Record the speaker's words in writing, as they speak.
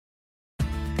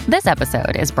This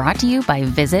episode is brought to you by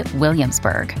Visit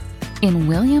Williamsburg. In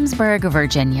Williamsburg,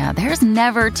 Virginia, there's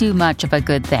never too much of a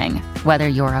good thing. Whether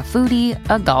you're a foodie,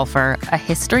 a golfer, a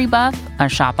history buff, a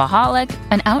shopaholic,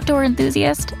 an outdoor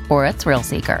enthusiast, or a thrill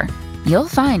seeker, you'll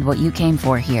find what you came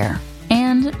for here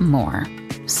and more.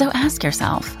 So ask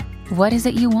yourself, what is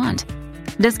it you want?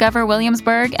 Discover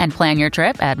Williamsburg and plan your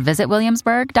trip at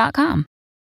visitwilliamsburg.com.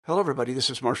 Hello, everybody.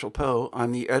 This is Marshall Poe.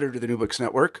 I'm the editor of the New Books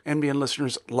Network. NBN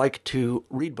listeners like to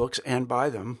read books and buy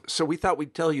them. So we thought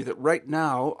we'd tell you that right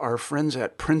now, our friends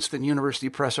at Princeton University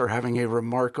Press are having a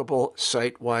remarkable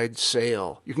site-wide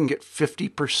sale. You can get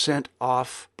 50%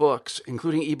 off books,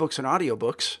 including ebooks and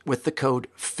audiobooks, with the code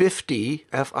 50,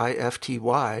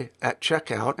 F-I-F-T-Y, at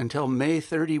checkout until May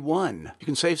 31. You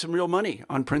can save some real money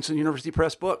on Princeton University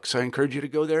Press books. I encourage you to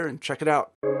go there and check it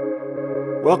out.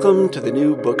 Welcome to the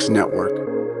New Books Network.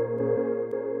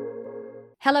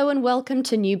 Hello and welcome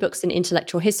to New Books in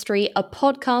Intellectual History, a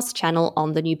podcast channel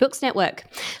on the New Books Network.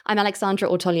 I'm Alexandra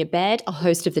Ortolja-Baird, a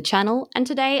host of the channel, and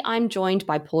today I'm joined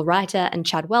by Paul Reiter and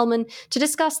Chad Wellman to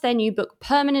discuss their new book,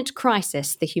 Permanent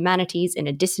Crisis: The Humanities in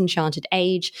a Disenchanted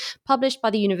Age, published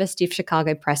by the University of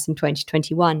Chicago Press in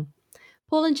 2021.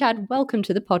 Paul and Chad, welcome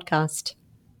to the podcast.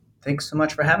 Thanks so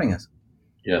much for having us.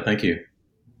 Yeah, thank you.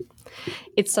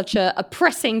 It's such a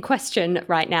pressing question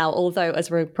right now, although, as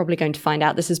we're probably going to find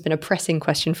out, this has been a pressing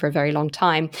question for a very long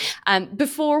time.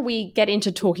 Before we get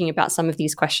into talking about some of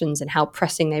these questions and how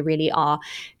pressing they really are,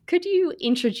 could you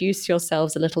introduce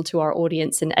yourselves a little to our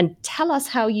audience and tell us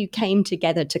how you came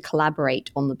together to collaborate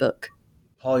on the book?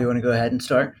 Paul, you want to go ahead and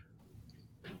start?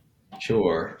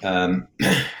 Sure.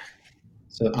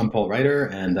 So I'm Paul Reiter,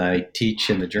 and I teach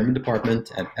in the German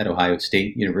department at Ohio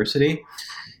State University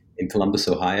in Columbus,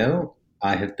 Ohio.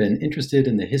 I have been interested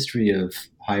in the history of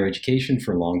higher education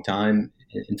for a long time.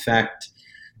 In fact,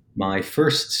 my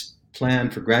first plan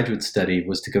for graduate study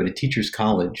was to go to Teachers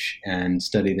College and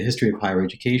study the history of higher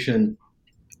education.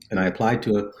 And I applied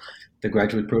to the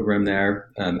graduate program there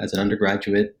as an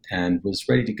undergraduate and was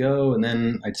ready to go. And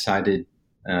then I decided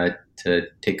to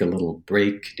take a little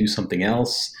break, do something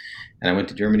else. And I went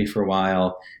to Germany for a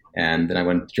while, and then I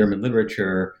went to German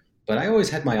literature. But I always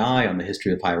had my eye on the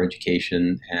history of higher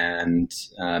education, and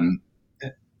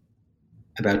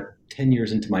about 10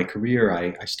 years into my career,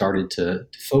 I started to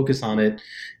focus on it,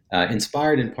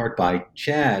 inspired in part by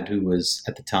Chad, who was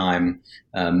at the time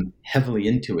heavily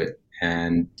into it.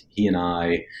 And he and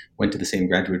I went to the same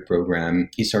graduate program.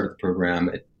 He started the program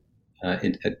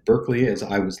at Berkeley as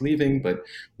I was leaving, but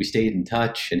we stayed in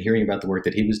touch, and hearing about the work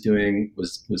that he was doing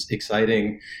was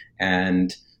exciting.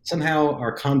 And somehow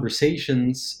our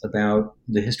conversations about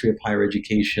the history of higher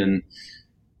education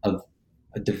have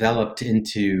developed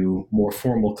into more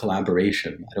formal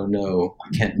collaboration. I don't know, I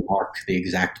can't mark the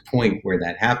exact point where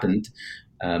that happened,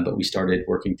 but we started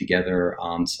working together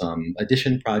on some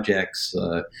edition projects,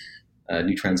 a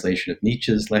new translation of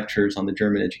Nietzsche's lectures on the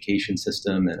German education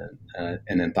system, and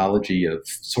an anthology of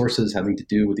sources having to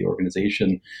do with the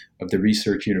organization of the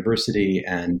research university.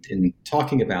 And in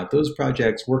talking about those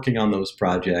projects, working on those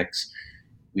projects,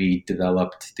 we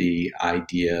developed the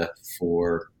idea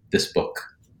for this book,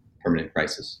 Permanent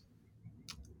Crisis.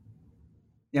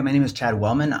 Yeah, my name is Chad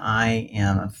Wellman. I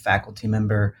am a faculty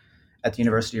member at the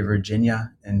University of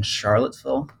Virginia in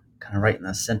Charlottesville, kind of right in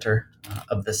the center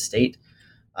of the state.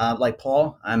 Like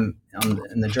Paul, I'm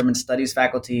in the German Studies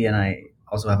faculty, and I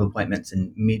also have appointments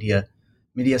in media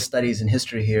studies and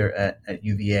history here at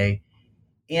UVA.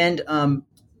 And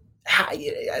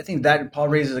I think that Paul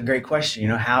raises a great question. You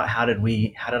know, how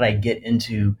did I get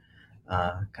into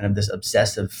kind of this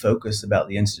obsessive focus about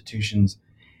the institutions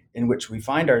in which we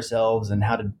find ourselves, and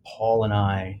how did Paul and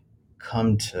I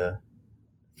come to,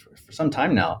 for some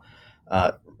time now,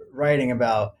 writing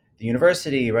about the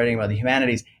university, writing about the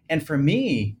humanities. And for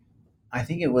me, I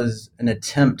think it was an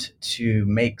attempt to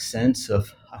make sense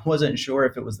of, I wasn't sure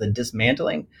if it was the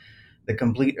dismantling, the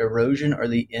complete erosion, or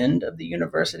the end of the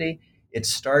university. It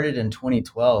started in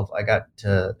 2012. I got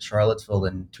to Charlottesville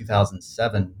in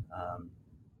 2007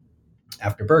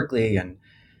 after Berkeley and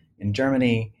in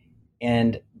Germany.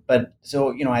 But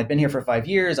I'd been here for 5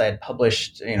 years. I had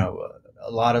published,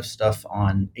 a lot of stuff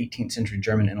on 18th century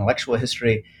German intellectual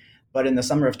history. But in the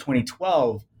summer of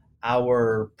 2012,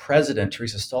 our president,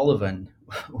 Teresa Sullivan,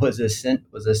 was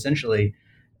essentially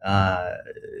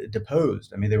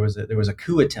deposed. I mean, there was a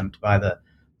coup attempt by the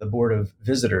board of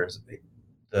visitors,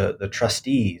 the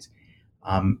trustees,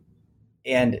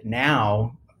 and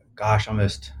now, gosh,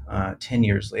 almost 10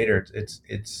 years later,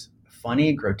 it's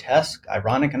funny, grotesque,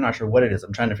 ironic. I'm not sure what it is.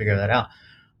 I'm trying to figure that out.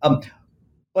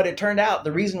 But it turned out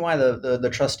the reason why the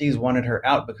trustees wanted her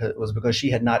out because she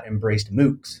had not embraced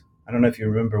MOOCs. I don't know if you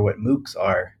remember what MOOCs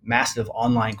are, massive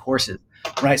online courses,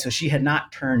 right? So she had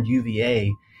not turned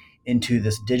UVA into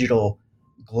this digital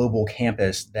global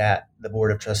campus that the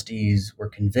Board of Trustees were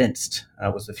convinced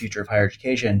was the future of higher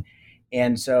education.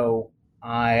 And so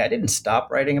I didn't stop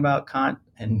writing about Kant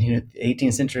and the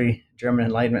 18th century German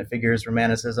Enlightenment figures,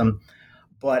 Romanticism,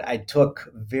 but I took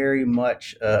very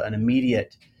much an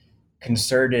immediate,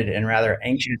 concerted, and rather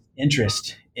anxious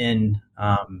interest in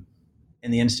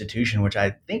the institution, which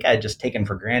I think I'd just taken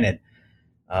for granted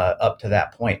up to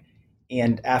that point.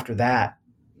 And after that,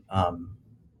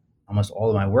 almost all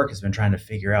of my work has been trying to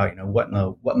figure out, what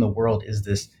in the world is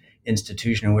this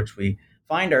institution in which we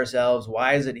find ourselves?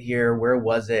 Why is it here? Where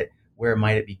was it? Where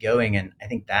might it be going? And I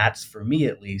think that's, for me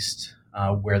at least,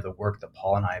 where the work that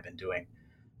Paul and I have been doing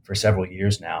for several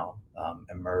years now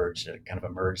emerged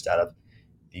out of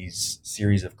these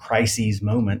series of crises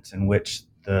moments in which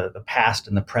the past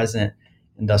and the present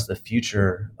and thus the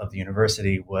future of the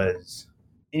university was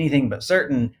anything but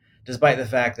certain, despite the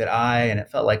fact that I, and it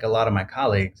felt like a lot of my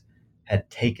colleagues, had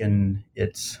taken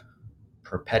its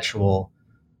perpetual,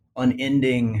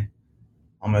 unending,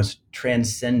 almost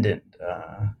transcendent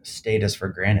status for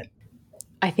granted.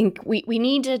 I think we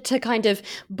needed to kind of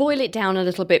boil it down a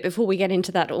little bit before we get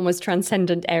into that almost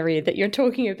transcendent area that you're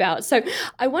talking about. So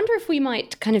I wonder if we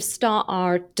might kind of start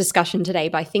our discussion today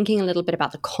by thinking a little bit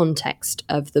about the context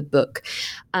of the book.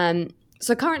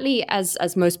 So currently,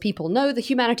 as most people know, the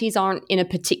humanities aren't in a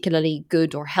particularly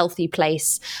good or healthy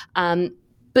place.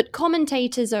 But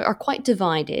commentators are quite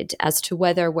divided as to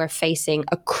whether we're facing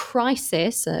a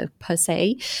crisis per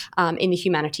se in the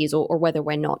humanities or whether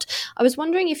we're not. I was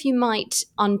wondering if you might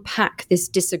unpack this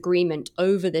disagreement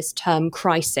over this term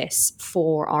crisis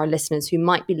for our listeners who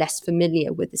might be less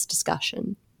familiar with this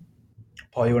discussion.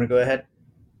 Paul, you want to go ahead?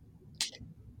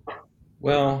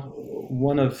 Well,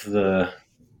 one of the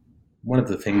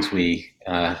things we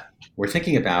were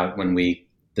thinking about when we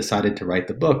decided to write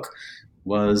the book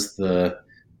was the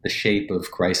shape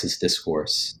of crisis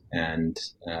discourse and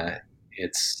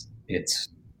its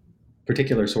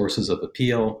particular sources of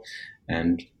appeal,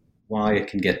 and why it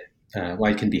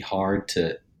can be hard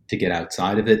to get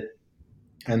outside of it,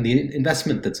 and the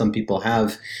investment that some people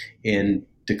have in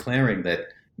declaring that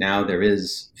now there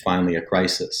is finally a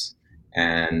crisis.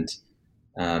 And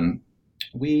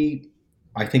we,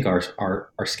 I think, are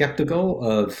skeptical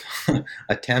of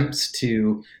attempts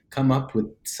to come up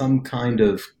with some kind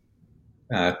of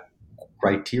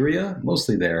criteria.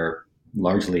 Mostly they're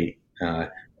largely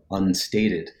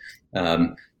unstated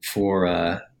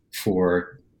for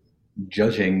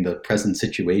judging the present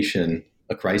situation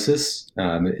a crisis.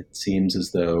 It seems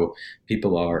as though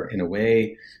people are, in a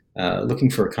way, looking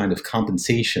for a kind of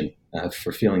compensation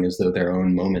for feeling as though their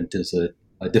own moment is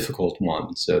a difficult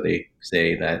one. So they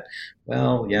say that,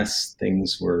 well, yes,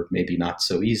 things were maybe not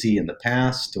so easy in the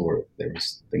past, or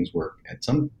things were at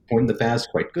some point in the past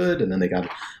quite good, and then they got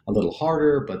a little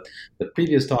harder, but the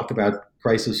previous talk about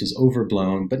crisis is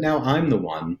overblown, but now I'm the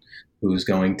one who's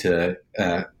going to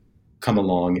come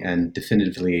along and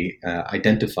definitively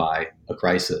identify a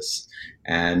crisis.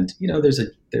 And there's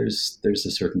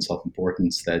a certain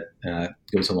self-importance that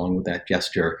goes along with that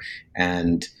gesture.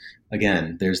 And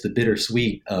again, there's the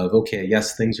bittersweet of, okay,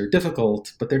 yes, things are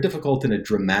difficult, but they're difficult in a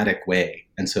dramatic way.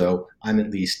 And so I'm at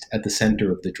least at the center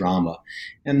of the drama.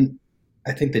 And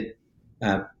I think that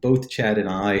both Chad and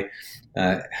I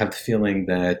have the feeling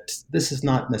that this is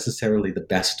not necessarily the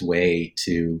best way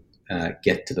to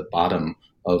get to the bottom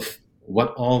of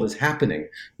what all is happening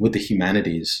with the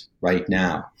humanities right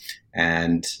now.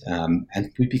 And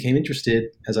we became interested,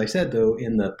 as I said, though,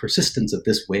 in the persistence of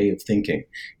this way of thinking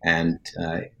and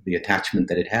the attachment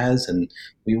that it has. And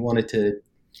we wanted to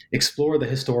explore the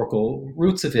historical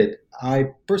roots of it.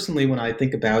 I personally, when I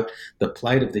think about the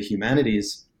plight of the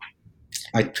humanities,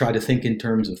 I try to think in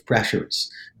terms of pressures,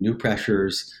 new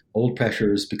pressures, old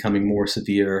pressures becoming more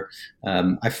severe.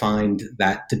 I find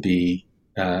that to be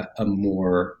a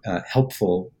more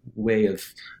helpful way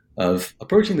of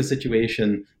approaching the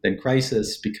situation than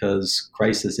crisis, because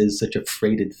crisis is such a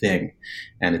freighted thing.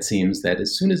 And it seems that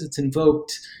as soon as it's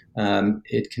invoked,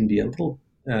 it can be a little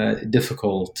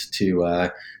difficult to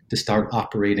start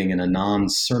operating in a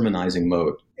non-sermonizing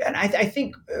mode. And I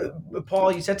think,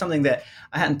 Paul, you said something that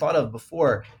I hadn't thought of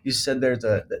before. You said there's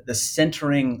the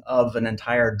centering of an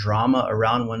entire drama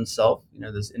around oneself,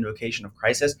 this invocation of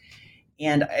crisis.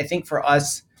 And I think for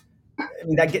us,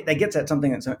 that gets at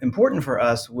something that's important for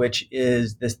us, which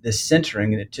is this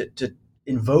centering, to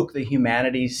invoke the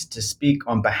humanities, to speak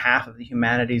on behalf of the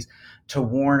humanities, to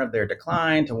warn of their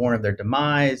decline, to warn of their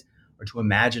demise, or to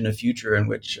imagine a future in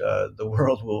which the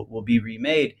world will be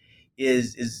remade,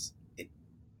 is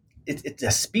it's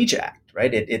a speech act,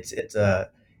 right? It's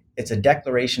a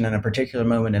declaration in a particular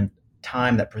moment in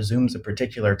time that presumes a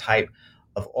particular type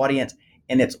of audience,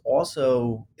 and it's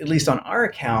also, at least on our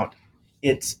account,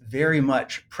 it's very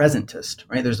much presentist,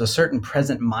 right? There's a certain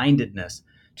present-mindedness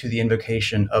to the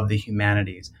invocation of the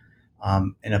humanities,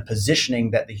 in a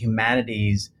positioning that the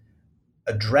humanities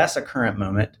address a current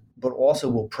moment, but also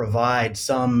will provide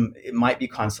some, it might be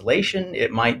consolation,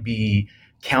 it might be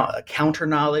counter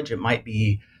knowledge, it might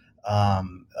be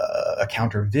a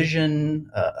counter vision,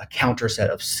 a counter set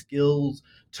of skills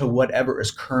to whatever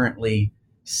is currently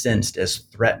sensed as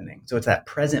threatening. So it's that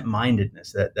present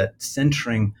mindedness, that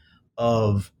centering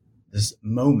of this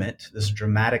moment, this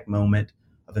dramatic moment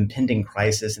of impending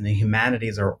crisis, and the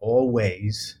humanities are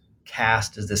always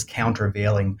cast as this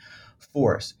countervailing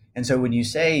force. And so when you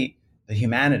say the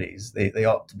humanities, they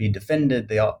ought to be defended,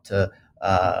 they ought to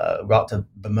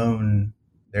bemoan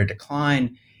their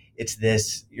decline. It's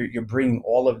this, you're bringing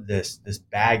all of this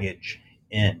baggage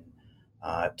in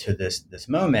to this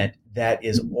moment that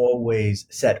is always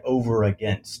set over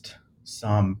against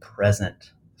some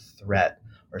present threat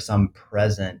or some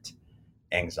present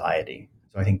anxiety.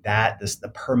 So I think that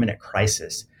the permanent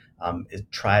crisis, it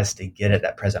tries to get at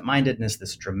that present mindedness,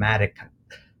 this dramatic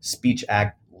speech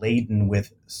act laden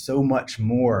with so much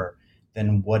more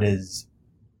than what is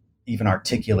even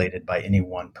articulated by any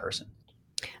one person.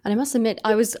 And I must admit,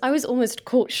 I was almost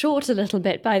caught short a little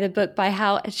bit by the book, by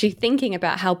how actually thinking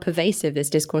about how pervasive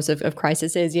this discourse of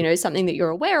crisis is, something that you're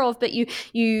aware of, but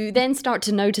you then start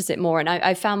to notice it more. And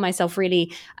I found myself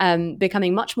really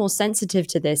becoming much more sensitive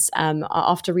to this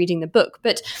after reading the book.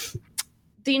 But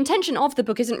the intention of the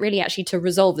book isn't really actually to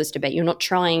resolve this debate. You're not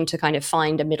trying to kind of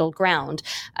find a middle ground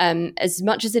as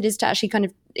much as it is to actually kind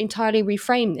of entirely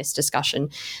reframe this discussion.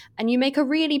 And you make a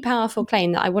really powerful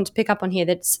claim that I want to pick up on here.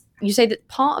 You say that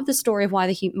part of the story of why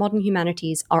the modern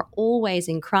humanities are always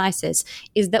in crisis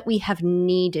is that we have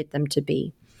needed them to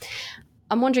be.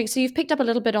 I'm wondering, so you've picked up a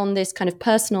little bit on this kind of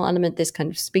personal element, this kind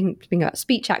of speaking about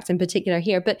speech acts in particular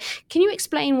here, but can you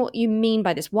explain what you mean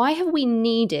by this? Why have we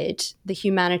needed the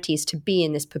humanities to be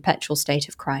in this perpetual state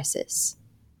of crisis?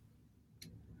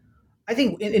 I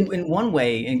think in one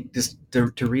way, just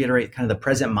to reiterate kind of the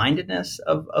present-mindedness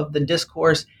of the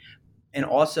discourse, and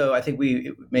also I think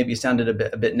we maybe sounded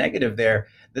a bit negative there,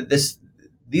 that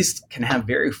these can have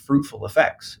very fruitful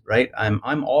effects, right?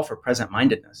 I'm all for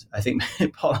present-mindedness. I think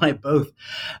Paul and I both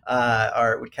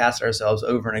would cast ourselves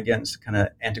over and against kind of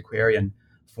antiquarian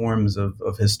forms of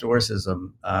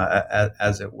historicism,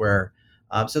 as it were.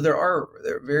 So there are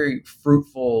very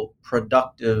fruitful,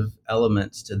 productive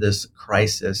elements to this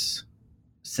crisis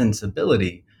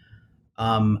sensibility.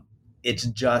 It's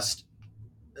just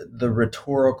the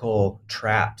rhetorical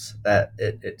traps that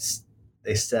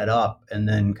they set up, and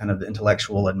then kind of the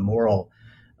intellectual and moral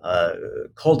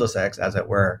cul-de-sacs, as it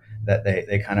were, that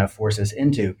they kind of force us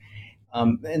into.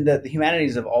 And that the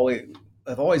humanities have always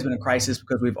been a crisis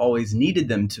because we've always needed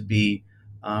them to be.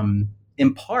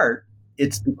 In part,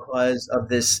 it's because of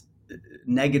this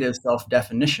negative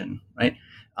self-definition, right?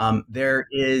 There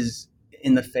is,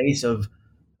 in the face of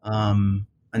an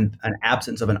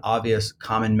absence of an obvious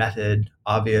common method,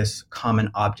 obvious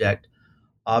common object,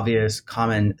 obvious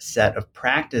common set of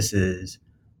practices,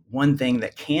 one thing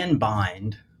that can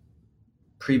bind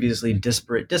previously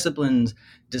disparate disciplines,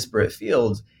 disparate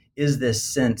fields, is this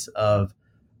sense of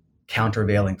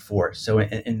countervailing force. So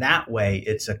in that way,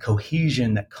 it's a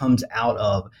cohesion that comes out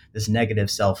of this negative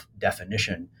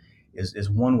self-definition is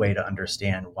one way to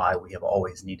understand why we have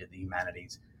always needed the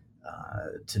humanities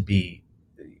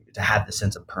to have the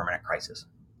sense of permanent crisis.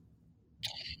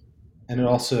 And it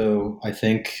also, I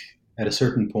think, at a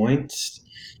certain point,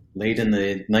 late in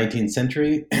the 19th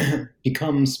century,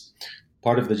 becomes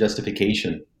part of the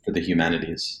justification for the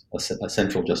humanities, a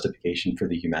central justification for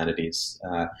the humanities,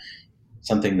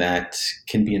 something that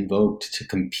can be invoked to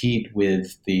compete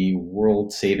with the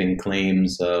world-saving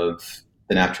claims of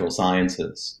the natural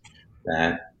sciences,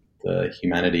 that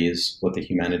what the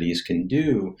humanities can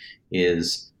do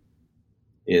is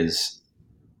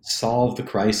solve the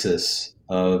crisis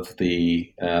of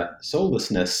the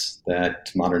soullessness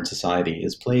that modern society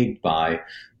is plagued by,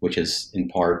 which is in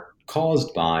part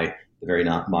caused by the very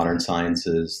not modern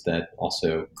sciences that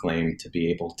also claim to be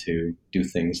able to do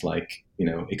things like,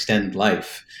 extend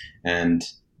life and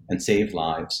save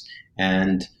lives.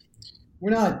 And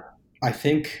we're not, I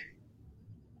think,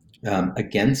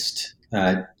 against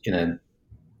in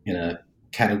a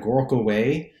categorical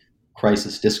way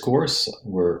crisis discourse.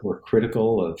 We're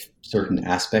critical of certain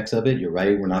aspects of it. You're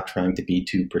right. We're not trying to be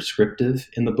too prescriptive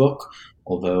in the book,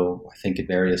 although I think at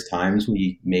various times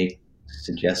we make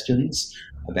suggestions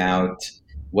about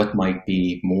what might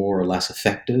be more or less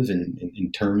effective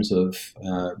in terms of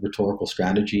rhetorical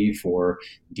strategy for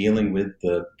dealing with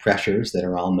the pressures that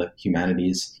are on the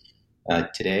humanities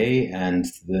today, and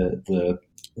the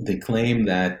claim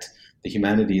that the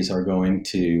humanities are going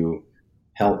to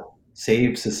help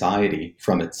save society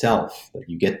from itself, that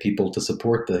you get people to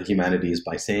support the humanities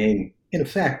by saying, in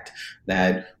effect,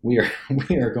 that we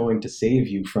are going to save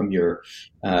you from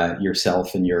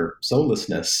yourself and your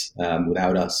soullessness.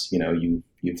 Without us,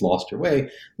 you've lost your way.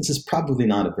 This is probably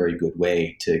not a very good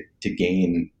way to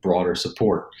gain broader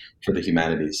support for the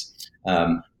humanities.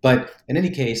 But in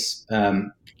any case,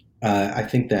 I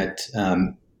think that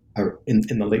in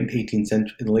the late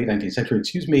 19th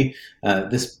century,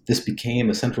 this became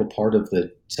a central part of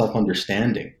the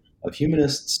self-understanding of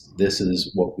humanists. This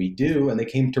is what we do, and they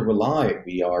came to rely.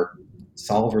 We are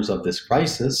solvers of this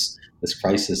crisis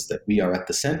that we are at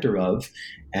the center of,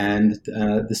 and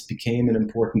this became an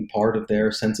important part of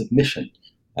their sense of mission,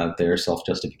 of their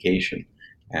self-justification.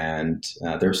 And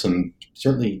there's some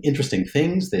certainly interesting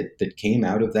things that came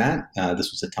out of that.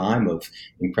 This was a time of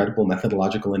incredible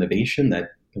methodological innovation that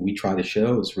we try to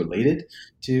show is related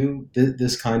to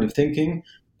this kind of thinking.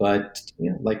 But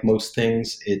like most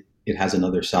things, it has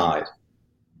another side.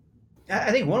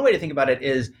 I think one way to think about it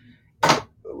is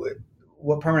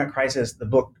what Permanent Crisis, the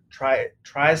book,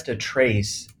 tries to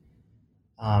trace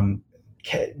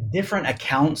different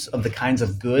accounts of the kinds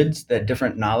of goods that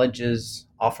different knowledges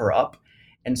offer up.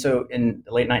 And so in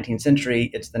the late 19th century,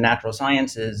 it's the natural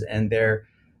sciences and their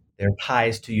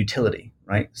ties to utility,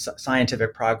 right?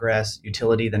 Scientific progress,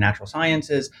 utility, the natural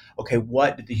sciences. Okay,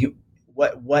 what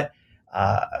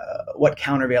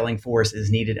countervailing force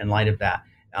is needed in light of that?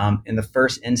 In the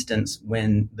first instance,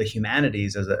 when the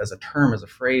humanities as a term, as a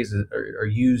phrase, are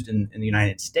used in the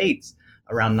United States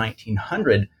around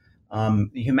 1900, the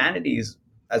humanities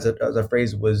as a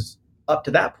phrase was, up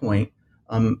to that point,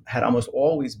 had almost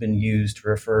always been used to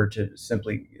refer to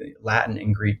simply Latin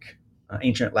and Greek,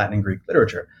 ancient Latin and Greek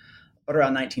literature. But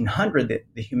around 1900,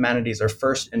 the humanities are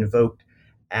first invoked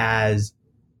as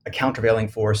a countervailing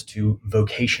force to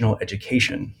vocational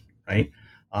education, right?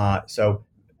 So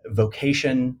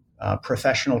vocation,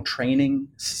 professional training,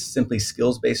 simply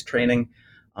skills-based training,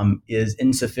 is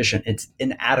insufficient. It's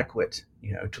inadequate,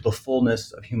 to the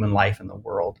fullness of human life in the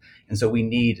world. And so we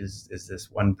need, is this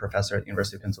one professor at the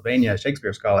University of Pennsylvania, a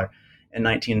Shakespeare scholar, in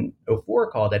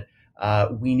 1904 called it,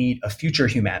 we need a future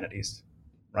humanities,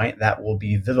 right? That will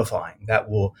be vivifying, that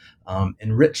will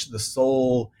enrich the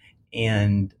soul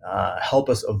and help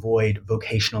us avoid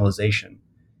vocationalization.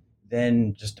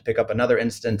 Then, just to pick up another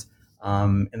instance,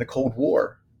 in the Cold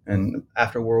War and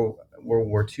after World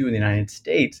War II in the United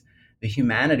States, the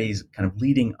humanities kind of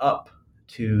leading up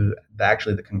to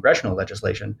the congressional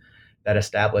legislation that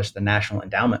established the National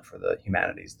Endowment for the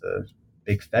Humanities, the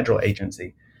big federal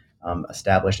agency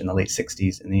established in the late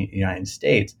 60s in the United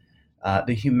States.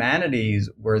 The humanities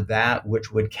were that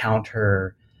which would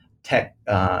counter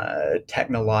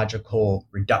technological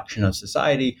reduction of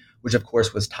society, which of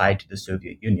course was tied to the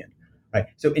Soviet Union. Right.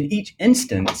 So in each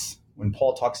instance, when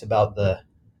Paul talks about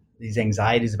these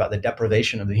anxieties about the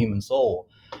deprivation of the human soul,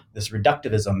 this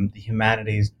reductivism, the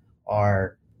humanities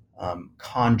are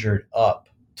conjured up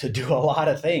to do a lot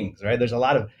of things. Right. There's a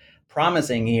lot of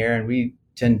promising here, and we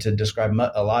tend to describe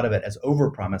a lot of it as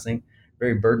over-promising,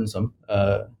 very burdensome,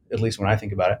 at least when I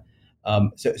think about it.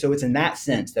 So it's in that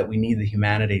sense that we need the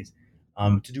humanities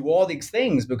to do all these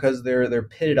things, because they're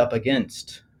pitted up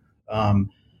against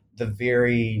the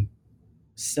very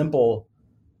simple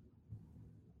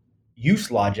use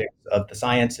logics of the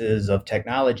sciences, of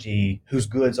technology, whose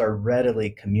goods are readily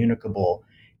communicable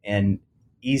and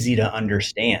easy to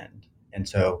understand. And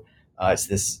so it's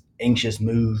this anxious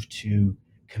move to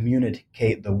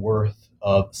communicate the worth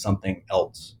of something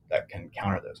else that can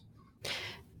counter those.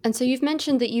 And so you've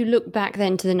mentioned that you look back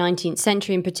then to the 19th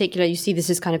century in particular. You see this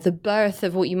as kind of the birth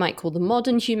of what you might call the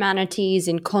modern humanities,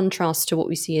 in contrast to what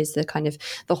we see as the kind of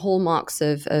the hallmarks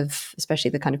of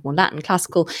especially the kind of more Latin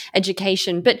classical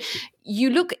education. But you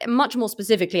look much more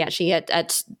specifically actually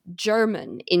at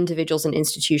German individuals and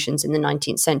institutions in the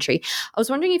 19th century. I was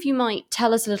wondering if you might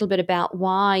tell us a little bit about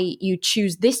why you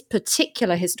choose this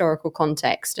particular historical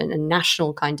context and a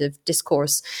national kind of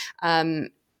discourse,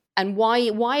 and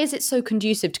why is it so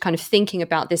conducive to kind of thinking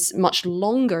about this much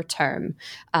longer term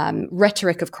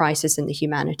rhetoric of crisis in the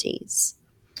humanities?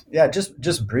 Yeah,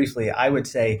 just briefly, I would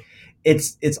say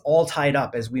it's all tied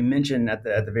up, as we mentioned at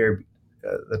the very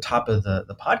the top of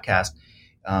the podcast.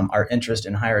 Our interest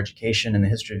in higher education and the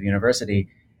history of the university.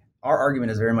 Our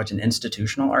argument is very much an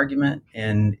institutional argument,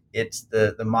 and it's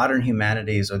the modern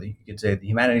humanities, or you could say the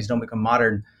humanities don't become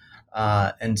modern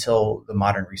until the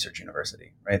modern research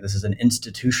university, right? This is an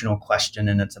institutional question,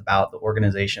 and it's about the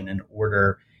organization and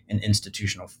order and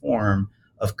institutional form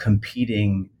of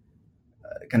competing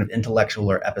kind of intellectual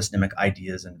or epistemic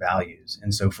ideas and values.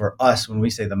 And so for us, when we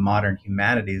say the modern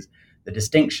humanities, the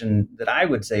distinction that I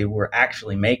would say we're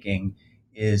actually making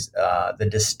is the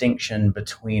distinction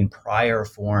between prior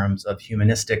forms of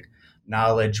humanistic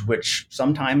knowledge, which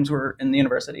sometimes were in the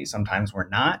university, sometimes we're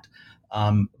not,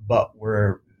 but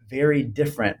were very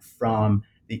different from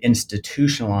the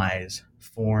institutionalized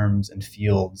forms and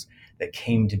fields that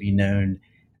came to be known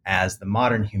as the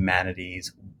modern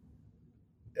humanities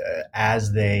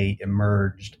as they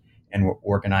emerged and were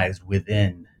organized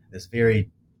within this very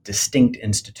distinct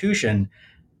institution,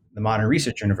 the Modern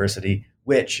Research University,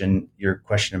 which, and your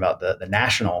question about the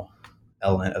national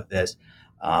element of this,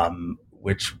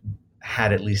 which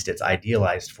had at least its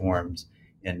idealized forms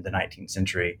in the 19th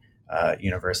century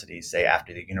universities, say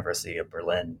after the University of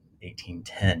Berlin,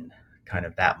 1810, kind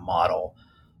of that model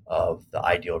of the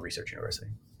ideal research university.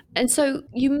 And so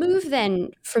you move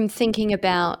then from thinking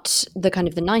about the kind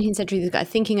of the 19th century,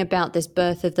 thinking about this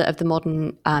birth of the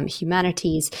modern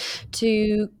humanities,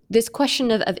 to this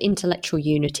question of intellectual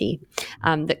unity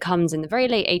that comes in the very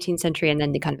late 18th century and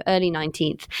then the kind of early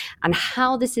 19th, and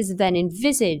how this is then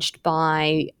envisaged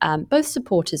by both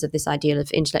supporters of this ideal of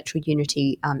intellectual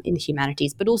unity in the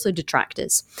humanities, but also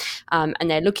detractors. And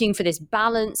they're looking for this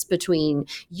balance between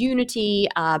unity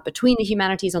between the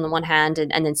humanities on the one hand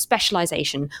and then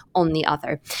specialization on the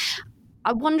other.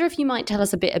 I wonder if you might tell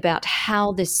us a bit about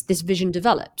how this vision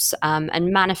develops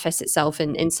and manifests itself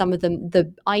in some of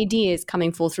the ideas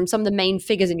coming forth from some of the main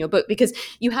figures in your book, because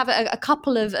you have a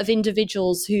couple of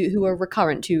individuals who are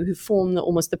recurrent, who form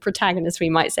almost the protagonists, we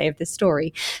might say, of this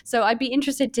story. So I'd be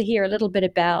interested to hear a little bit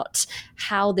about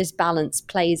how this balance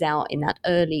plays out in that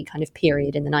early kind of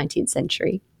period in the 19th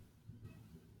century.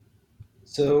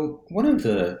 So one of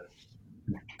the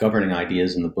governing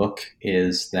ideas in the book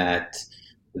is that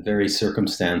the very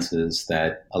circumstances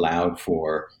that allowed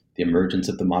for the emergence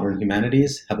of the modern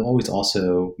humanities have always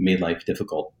also made life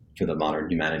difficult for the modern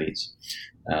humanities.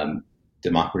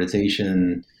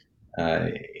 Democratization,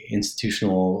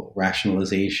 institutional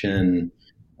rationalization,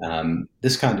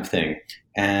 this kind of thing.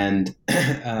 And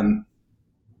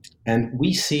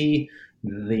we see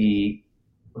the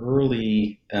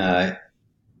early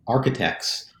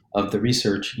architects of the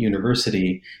research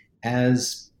university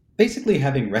as basically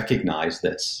having recognized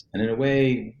this. And in a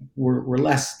way, we're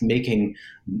less making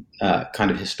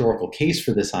kind of historical case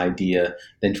for this idea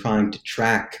than trying to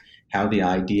track how the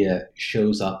idea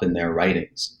shows up in their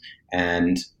writings.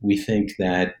 And we think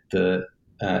that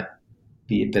that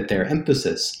their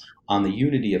emphasis on the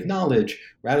unity of knowledge,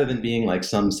 rather than being like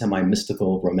some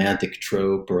semi-mystical romantic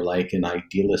trope or like an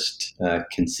idealist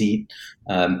conceit,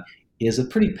 is a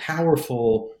pretty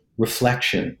powerful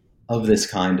reflection of this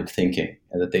kind of thinking,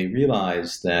 and that they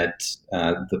realize that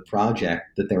the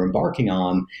project that they're embarking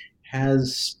on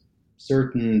has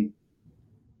certain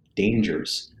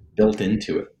dangers built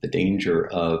into it. The danger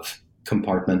of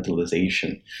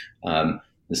compartmentalization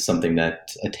is something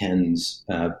that attends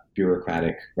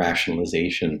bureaucratic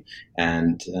rationalization,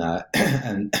 and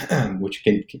which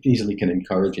can easily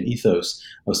encourage an ethos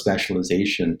of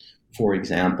specialization. For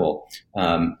example,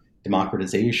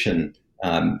 democratization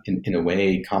in a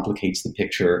way complicates the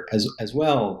picture as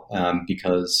well,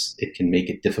 because it can make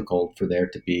it difficult for there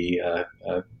to be a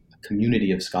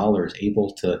community of scholars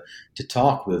able to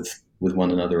talk with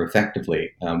one another effectively,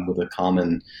 with a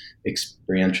common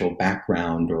experiential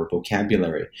background or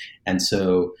vocabulary. And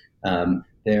so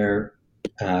their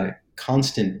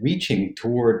constant reaching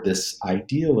toward this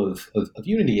ideal of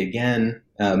unity, again,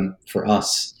 for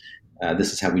us,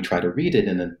 this is how we try to read it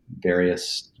in the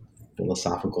various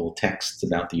philosophical texts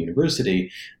about the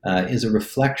university, is a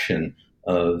reflection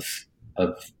of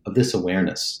this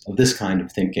awareness, of this kind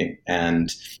of thinking.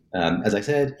 And as I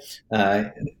said,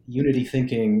 unity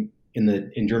thinking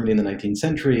in Germany in the 19th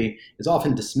century is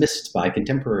often dismissed by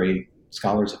contemporary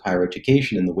scholars of higher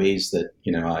education in the ways that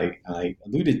I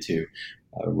alluded to: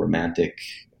 romantic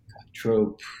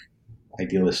trope,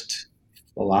 idealist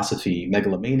philosophy,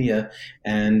 megalomania,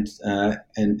 and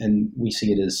we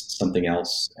see it as something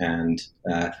else, and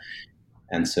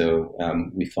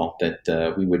so we thought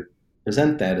that we would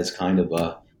present that as kind of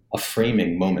a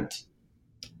framing moment.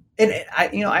 And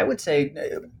I would say,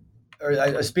 or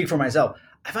I speak for myself,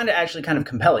 I find it actually kind of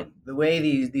compelling the way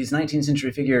these 19th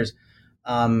century figures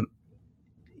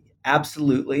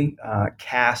absolutely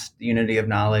cast the unity of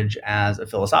knowledge as a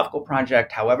philosophical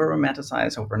project, however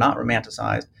romanticized, however not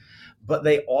romanticized. But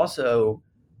they also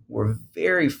were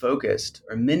very focused,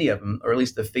 or many of them, or at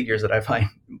least the figures that I find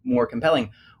more compelling,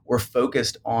 were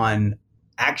focused on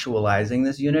actualizing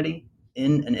this unity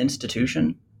in an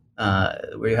institution,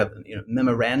 where you have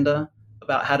memoranda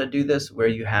about how to do this, where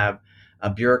you have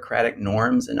bureaucratic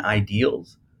norms and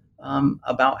ideals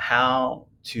about how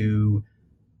to,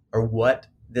 or what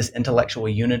this intellectual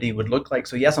unity would look like.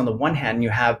 So yes, on the one hand, you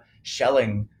have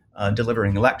Schelling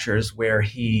delivering lectures where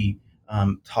he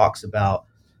talks about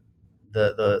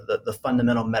the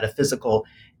fundamental metaphysical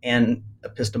and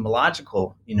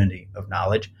epistemological unity of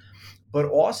knowledge, but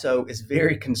also is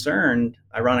very concerned,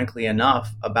 ironically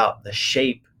enough, about the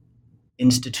shape,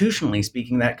 institutionally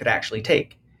speaking, that could actually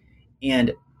take.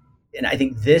 And I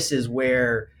think this is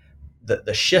where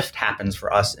the shift happens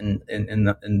for us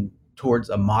in towards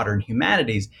a modern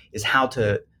humanities, is how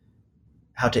to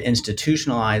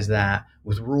institutionalize that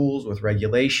with rules, with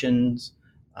regulations,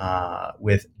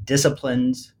 with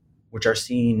disciplines, which are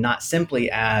seen not simply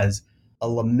as a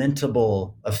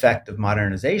lamentable effect of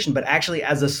modernization, but actually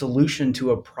as a solution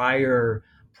to a prior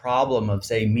problem of,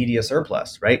 say, media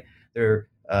surplus, right? There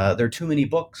are too many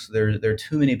books, there are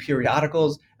too many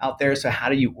periodicals out there. So how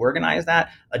do you organize that?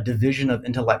 A division of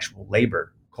intellectual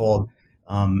labor called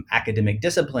academic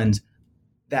disciplines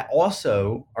that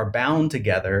also are bound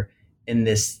together in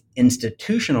this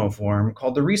institutional form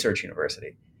called the research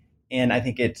university. And I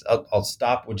think I'll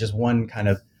stop with just one kind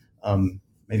of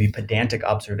maybe pedantic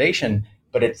observation,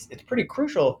 but it's pretty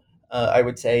crucial, I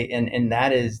would say, and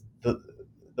that is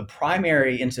the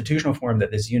primary institutional form that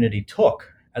this unity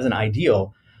took as an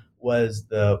ideal was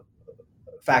the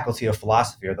faculty of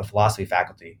philosophy, or the philosophy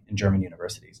faculty in German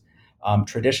universities.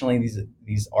 Traditionally,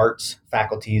 these arts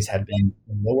faculties had been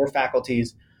lower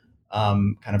faculties,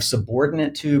 kind of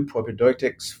subordinate to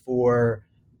propaedeutics for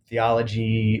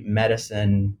theology,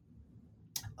 medicine,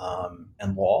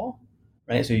 and law.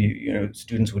 Right, so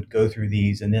students would go through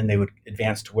these, and then they would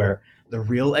advance to where the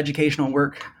real educational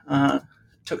work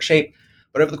took shape.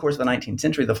 But over the course of the 19th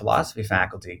century, the philosophy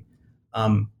faculty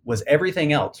was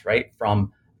everything else, right,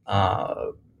 from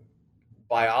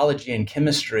biology and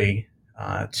chemistry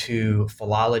to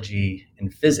philology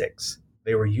and physics.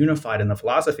 They were unified in the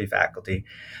philosophy faculty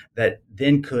that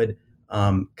then could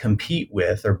compete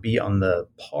with, or be on the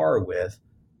par with,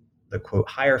 the quote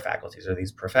higher faculties, or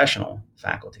these professional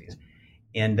faculties.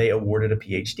 And they awarded a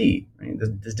PhD. I mean,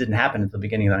 this didn't happen at the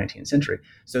beginning of the 19th century.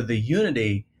 So the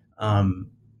unity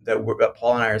that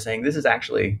Paul and I are saying, this is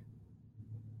actually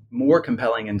more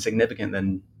compelling and significant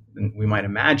than we might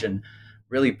imagine,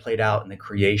 really played out in the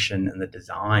creation and the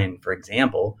design, for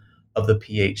example, of the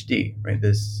PhD. Right,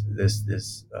 this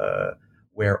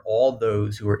where all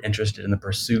those who are interested in the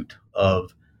pursuit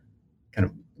of kind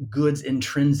of goods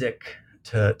intrinsic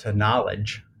to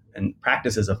knowledge and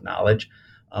practices of knowledge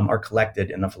are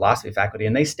collected in the philosophy faculty,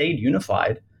 and they stayed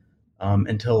unified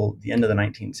until the end of the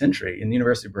 19th century. And the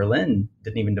University of Berlin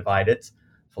didn't even divide its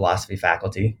philosophy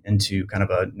faculty into kind of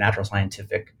a natural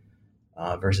scientific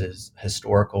versus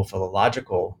historical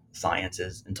philological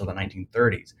sciences until the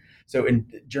 1930s. So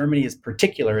Germany is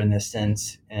particular in this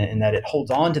sense, in that it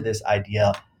holds on to this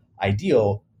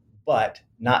ideal, but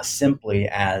not simply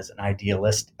as an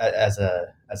idealist, as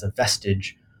a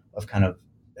vestige of kind of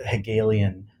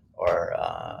Hegelian or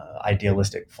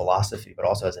idealistic philosophy, but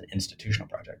also as an institutional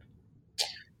project.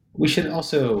 We should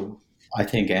also, I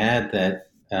think, add that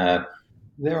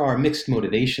there are mixed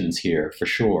motivations here for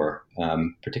sure,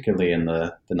 particularly in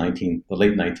the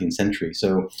late 19th century.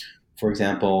 So, for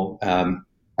example,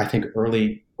 I think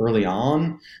early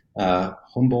on,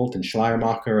 Humboldt and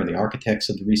Schleiermacher and the architects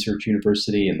of the research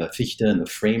university, and the Fichte and the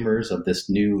framers of this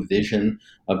new vision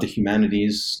of the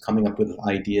humanities, coming up with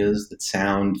ideas that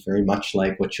sound very much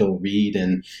like what you'll read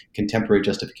in contemporary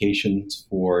justifications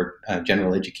for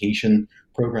general education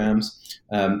programs.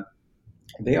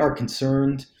 They are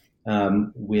concerned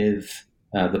with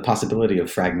the possibility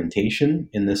of fragmentation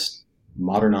in this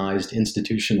modernized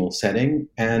institutional setting.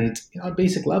 And on a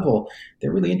basic level,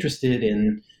 they're really interested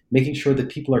in making sure that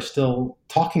people are still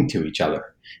talking to each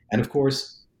other. And of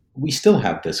course, we still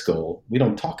have this goal. We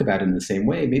don't talk about it in the same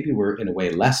way. Maybe we're in a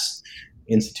way less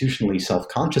institutionally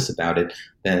self-conscious about it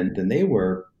than they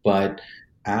were, but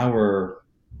our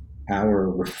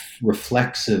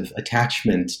reflexive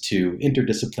attachment to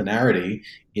interdisciplinarity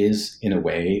is, in a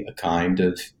way, a kind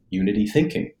of unity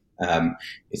thinking.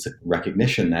 It's a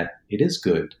recognition that it is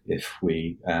good if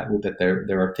that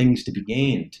there are things to be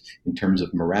gained in terms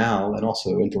of morale and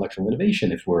also intellectual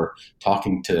innovation if we're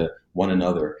talking to one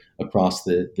another across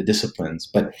the disciplines.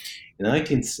 But in the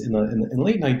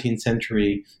late 19th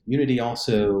century, unity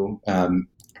also by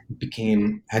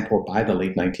the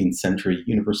late 19th century,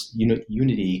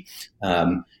 unity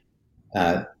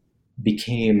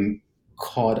became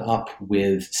caught up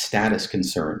with status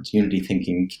concerns. Unity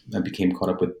thinking became caught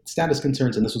up with status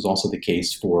concerns, and this was also the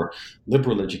case for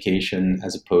liberal education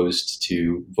as opposed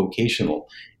to vocational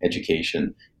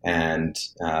education. And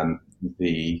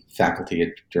the faculty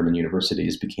at German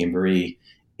universities became very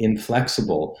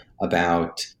inflexible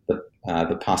about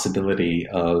the possibility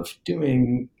of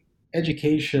doing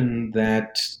education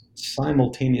that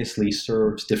simultaneously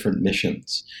serves different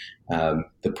missions,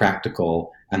 the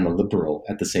practical and the liberal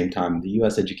at the same time. The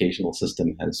U.S. educational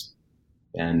system has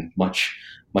been much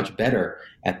better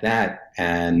at that,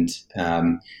 and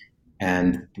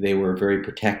they were very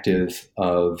protective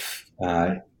of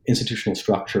institutional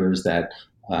structures that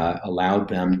allowed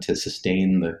them to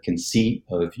sustain the conceit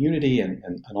of unity and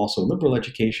also liberal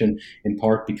education, in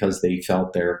part because they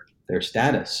felt their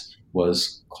status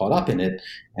was caught up in it,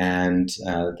 and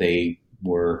they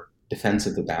were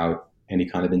defensive about any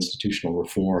kind of institutional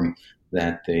reform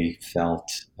that they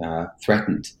felt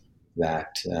threatened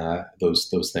that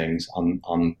those things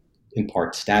on in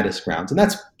part status grounds. And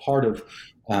that's part of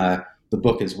the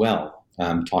book as well,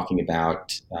 talking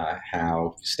about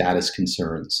how status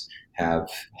concerns have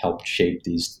helped shape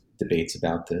these debates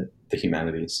about the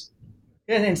humanities.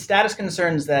 Yeah, and status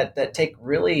concerns that take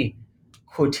really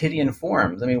quotidian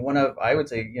forms. I mean, one of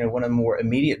the more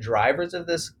immediate drivers of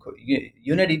this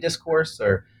unity discourse,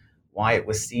 or why it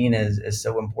was seen as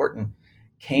so important,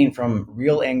 came from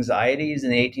real anxieties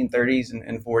in the 1830s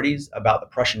and 40s about the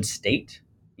Prussian state.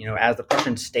 As the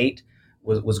Prussian state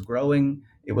was growing,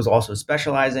 it was also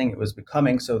specializing. It was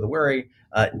becoming so the very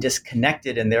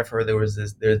disconnected, and therefore there was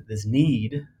this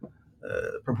need,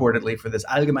 purportedly, for this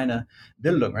allgemeine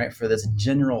Bildung, right, for this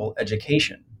general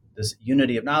education, this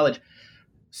unity of knowledge,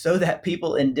 so that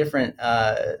people in different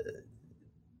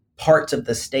parts of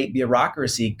the state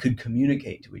bureaucracy could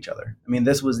communicate to each other. I mean,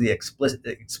 this was the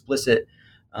explicit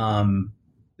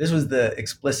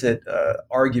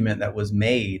argument that was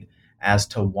made as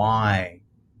to why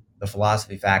the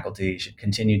philosophy faculty should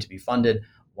continue to be funded,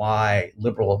 why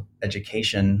liberal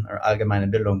education, or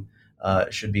allgemeine Bildung,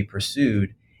 should be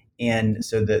pursued. And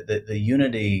so the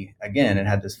unity, again, it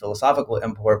had this philosophical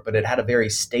import, but it had a very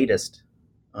statist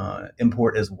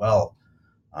import as well.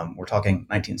 We're talking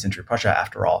 19th century Prussia,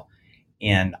 after all.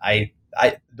 And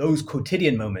those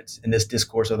quotidian moments in this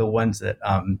discourse are the ones that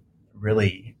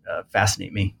really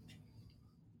fascinate me.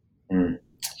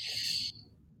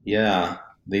 Yeah,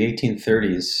 the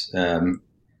 1830s,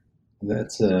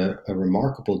 that's a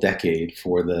remarkable decade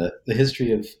for the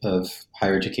history of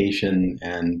higher education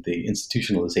and the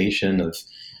institutionalization of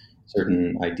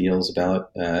certain ideals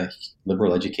about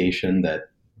liberal education that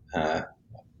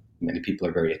many people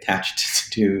are very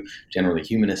attached to, generally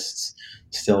humanists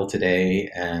still today.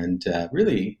 And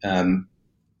really,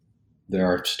 there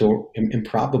are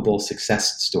improbable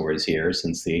success stories here,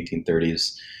 since the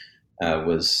 1830s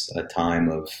was a time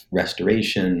of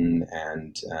restoration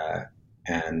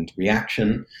and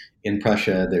reaction in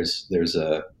Prussia.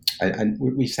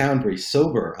 We sound very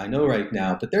sober, I know right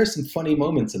now, but there's some funny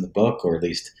moments in the book, or at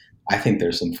least I think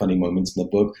there's some funny moments in the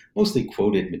book, mostly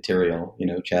quoted material.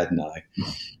 Chad and I,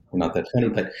 we're not that funny,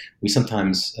 but we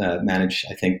sometimes manage,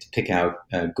 I think, to pick out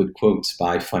good quotes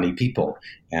by funny people.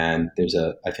 And there's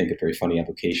I think, a very funny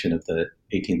application of the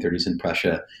 1830s in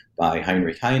Prussia by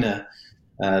Heinrich Heine,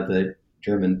 the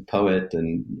German poet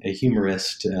and a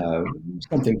humorist,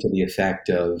 something to the effect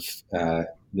of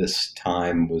this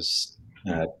time was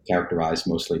characterized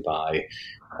mostly by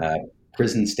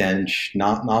prison stench,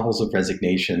 novels of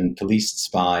resignation, police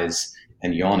spies,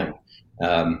 and yawning.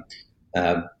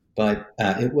 But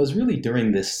it was really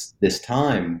during this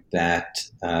time that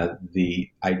the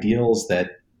ideals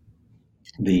that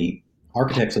the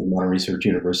architects of the modern research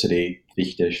university,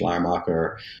 Fichte,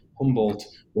 Schleiermacher, Humboldt,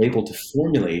 were able to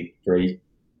formulate very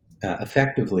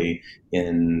effectively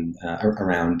in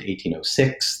around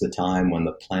 1806, the time when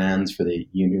the plans for the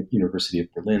University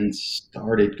of Berlin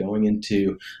started going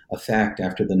into effect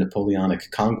after the Napoleonic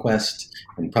conquest,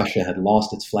 and Prussia had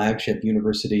lost its flagship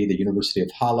university, the University of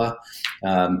Halle.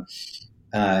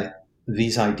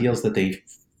 These ideals that they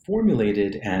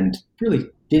formulated and really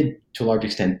did, to a large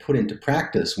extent, put into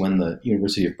practice when the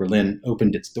University of Berlin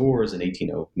opened its doors in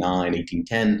 1809,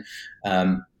 1810,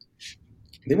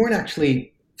 they weren't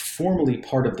actually formally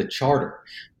part of the charter.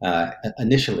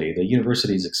 Initially, the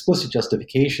university's explicit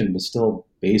justification was still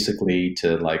basically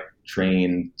to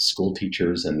train school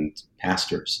teachers and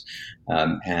pastors.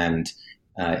 And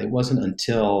it wasn't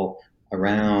until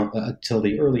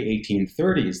the early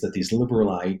 1830s that these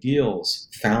liberal ideals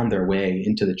found their way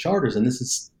into the charters. And this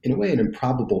is, in a way, an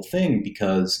improbable thing,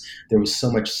 because there was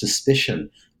so much suspicion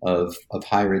of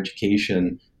higher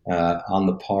education on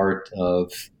the part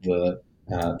of the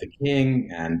king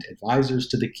and advisors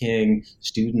to the king.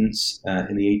 Students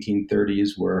in the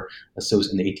 1830s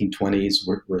in the 1820s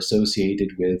were associated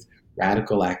with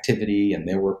radical activity, and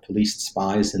there were police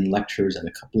spies in lectures and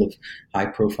a couple of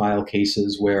high-profile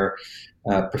cases where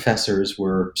professors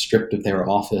were stripped of their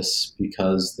office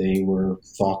because they were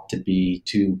thought to be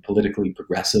too politically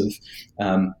progressive.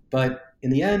 But in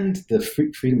the end, the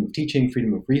freedom of teaching,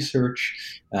 freedom of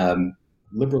research,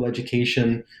 liberal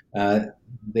education,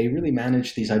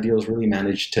 these ideals really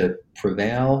managed to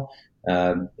prevail,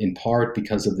 in part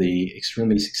because of the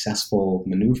extremely successful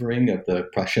maneuvering of the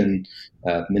Prussian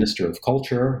Minister of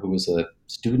Culture, who was a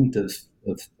student of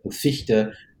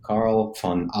Fichte, Karl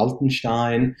von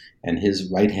Altenstein, and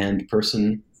his right-hand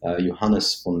person,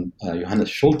 Johannes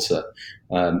Schulze.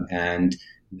 And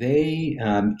they,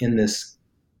 in this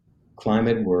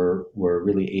climate, were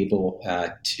really able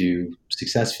to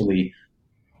successfully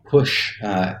push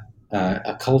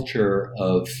a culture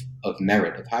of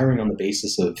merit, of hiring on the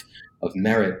basis of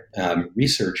merit,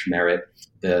 research merit,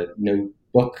 the no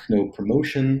book, no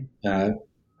promotion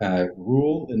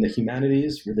rule in the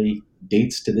humanities really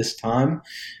dates to this time.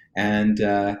 And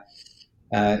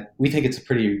we think it's a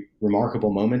pretty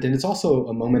remarkable moment. And it's also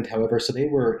a moment, however, so they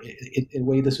were, in a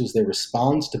way, this was their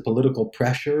response to political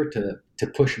pressure to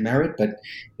push merit, but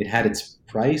it had its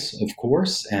price, of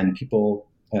course, and people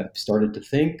started to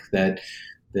think that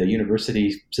the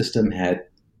university system had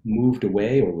moved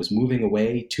away or was moving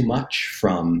away too much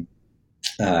from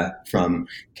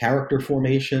character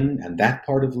formation and that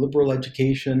part of liberal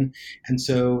education. And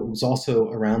so it was also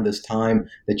around this time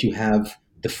that you have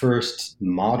the first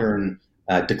modern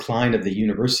decline of the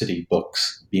university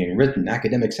books being written.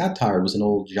 Academic satire was an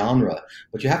old genre,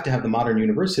 but you have to have the modern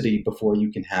university before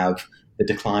you can have the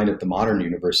decline of the modern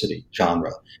university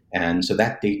genre. And so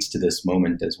that dates to this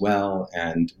moment as well.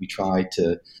 And we try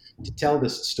to tell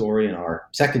this story in our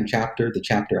second chapter, the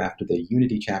chapter after the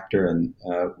Unity chapter. And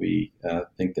we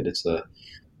think that it's a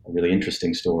really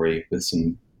interesting story with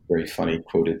some very funny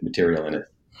quoted material in it.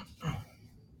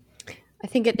 I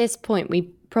think at this point,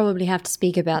 we probably have to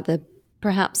speak about the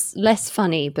perhaps less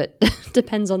funny, but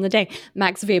depends on the day,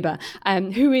 Max Weber,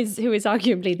 who is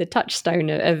arguably the touchstone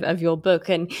of your book.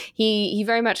 And he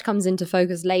very much comes into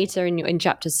focus later in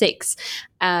chapter 6,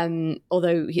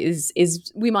 although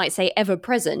is we might say ever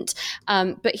present.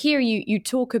 But here you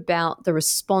talk about the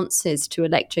responses to a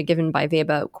lecture given by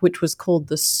Weber, which was called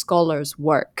The Scholar's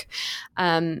Work.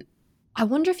 I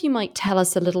wonder if you might tell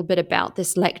us a little bit about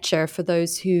this lecture for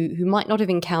those who might not have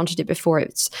encountered it before.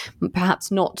 It's perhaps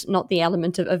not the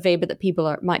element of Weber that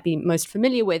people might be most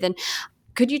familiar with. And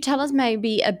could you tell us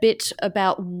maybe a bit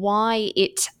about why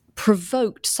it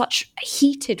provoked such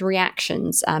heated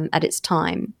reactions at its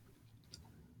time?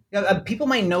 Yeah, people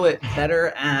might know it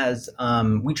better as,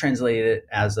 we translated it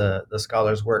as the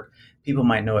Scholar's Work. People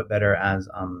might know it better as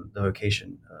the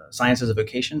vocation, Science as a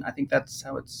Vocation. I think that's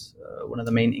how it's one of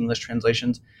the main English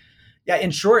translations. Yeah,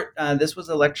 in short, this was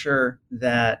a lecture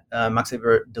that Max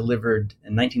Weber delivered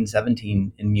in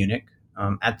 1917 in Munich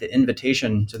at the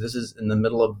invitation. So this is in the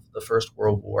middle of the First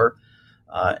World War,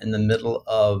 in the middle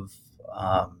of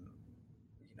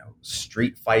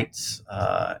street fights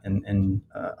in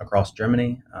across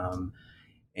Germany,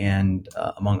 and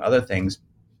among other things.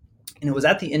 And it was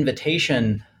at the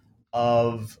invitation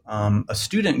of a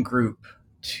student group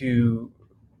to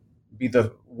be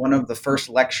one of the first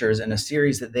lectures in a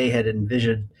series that they had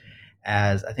envisioned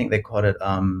as, I think they called it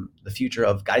the future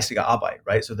of geistige Arbeit,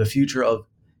 right? So the future of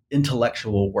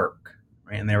intellectual work,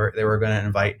 right? And they were going to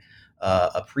invite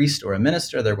a priest or a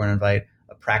minister. They were going to invite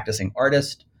a practicing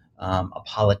artist, a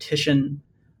politician,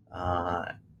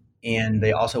 and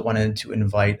they also wanted to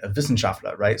invite a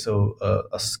Wissenschaftler, right? So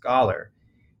a scholar.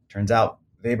 Turns out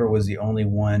Weber was the only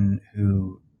one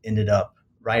who ended up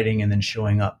writing and then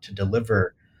showing up to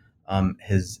deliver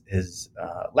his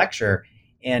lecture.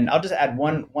 And I'll just add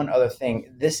one other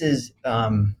thing. This is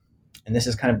kind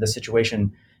of the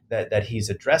situation that he's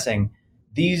addressing.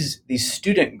 These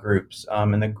student groups,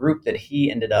 and the group that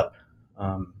he ended up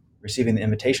receiving the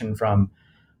invitation from,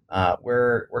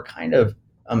 were kind of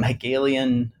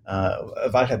Hegelian.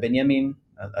 Walter Benjamin,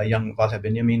 a young Walter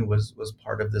Benjamin, was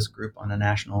part of this group on a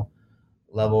national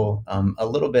level, a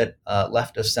little bit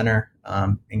left of center,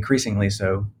 increasingly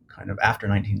so, kind of after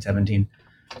 1917.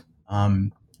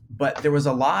 But there was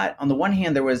a lot. On the one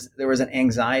hand, there was an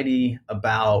anxiety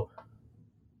about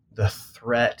the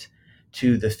threat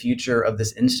to the future of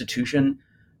this institution,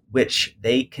 which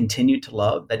they continued to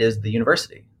love. That is the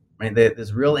university. Right?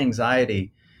 There's real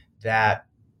anxiety that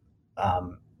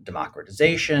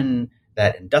democratization,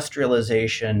 that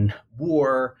industrialization,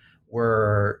 war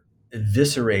were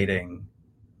eviscerating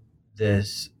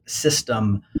this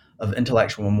system of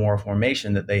intellectual and moral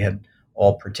formation that they had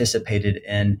all participated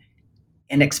in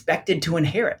and expected to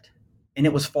inherit. And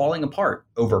it was falling apart.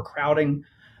 Overcrowding,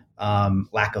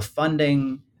 lack of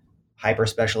funding,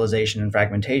 hyper-specialization and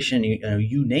fragmentation,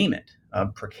 you name it,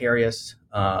 precarious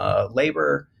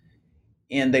labor.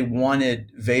 And they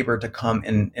wanted Weber to come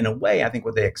in a way, I think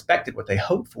what they expected, what they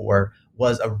hoped for,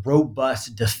 was a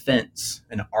robust defense,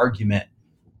 an argument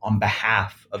on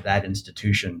behalf of that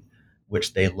institution,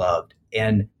 which they loved.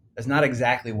 And that's not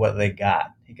exactly what they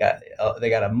got. They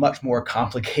got a much more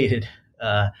complicated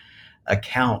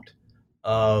account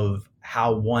of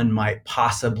how one might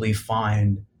possibly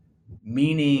find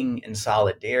meaning and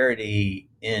solidarity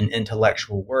in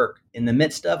intellectual work in the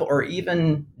midst of, or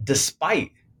even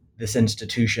despite, this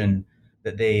institution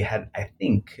that they had, I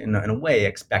think, in a way,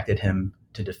 expected him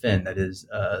to defend, that is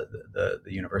the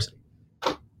university.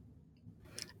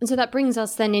 And so that brings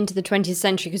us then into the 20th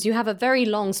century, because you have a very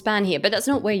long span here, but that's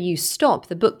not where you stop.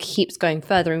 The book keeps going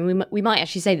further, and we might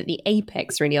actually say that the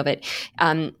apex, really, of it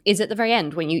is at the very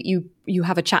end, when you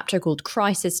have a chapter called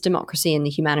Crisis, Democracy and the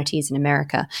Humanities in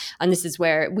America. And this is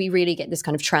where we really get this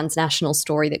kind of transnational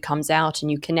story that comes out, and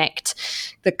you connect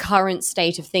the current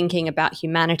state of thinking about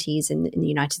humanities in the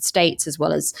United States, as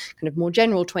well as kind of more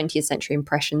general 20th century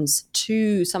impressions,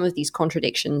 to some of these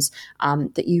contradictions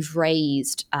that you've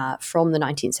raised from the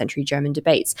 19th century German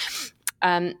debates.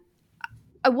 I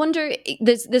wonder,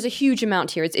 there's a huge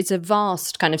amount here. It's a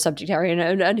vast kind of subject area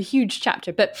and a huge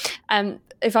chapter. But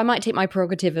if I might take my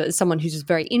prerogative as someone who's just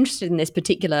very interested in this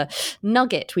particular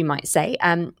nugget, we might say,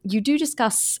 you do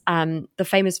discuss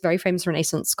the very famous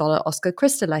Renaissance scholar Oskar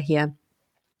Christeler here.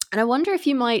 And I wonder if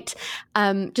you might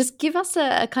just give us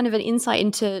a kind of an insight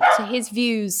into his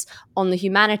views on the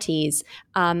humanities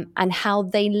and how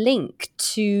they link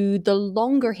to the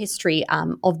longer history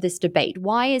of this debate.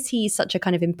 Why is he such a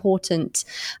kind of important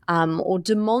or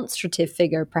demonstrative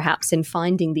figure, perhaps, in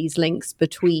finding these links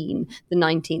between the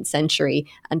 19th century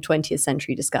and 20th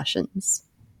century discussions?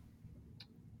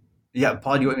 Yeah,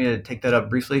 Paul, do you want me to take that up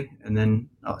briefly and then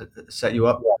I'll set you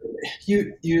up?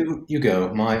 You go.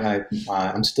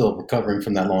 I'm still recovering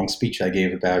from that long speech I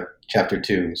gave about chapter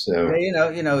 2. So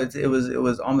it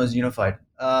was almost unified.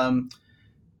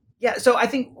 So I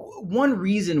think one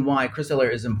reason why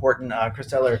Christeler is important.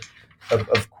 Christeler,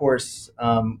 of course,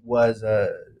 was a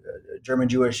German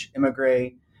Jewish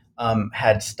immigrant,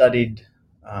 had studied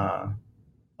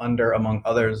under, among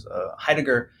others,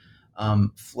 Heidegger.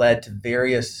 Fled to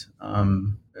various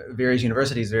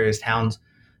universities, various towns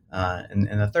in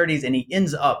the 30s, and he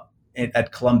ends up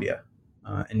at Columbia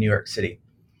in New York City.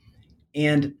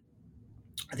 And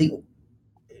I think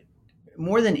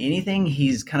more than anything,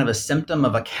 he's kind of a symptom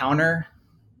of a counter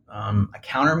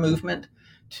movement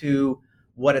to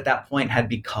what at that point had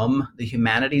become the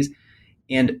humanities.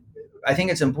 And I think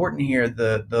it's important here,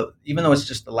 the even though it's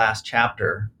just the last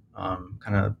chapter,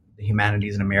 kind of the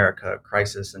humanities in America,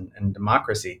 crisis and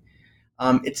democracy,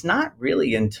 it's not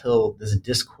really until this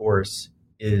discourse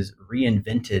is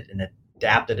reinvented and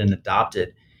adapted and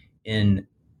adopted in,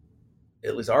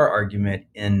 at least our argument,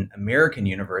 in American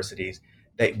universities,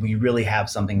 that we really have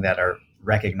something that are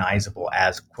recognizable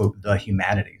as, quote, the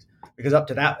humanities. Because up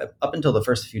until the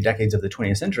first few decades of the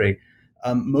 20th century,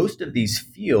 most of these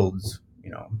fields,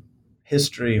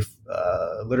 history,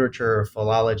 literature,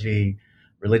 philology,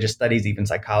 religious studies, even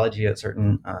psychology at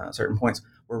certain points,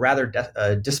 were rather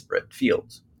disparate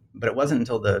fields. But it wasn't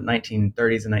until the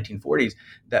 1930s and 1940s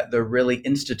that they're really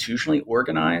institutionally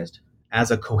organized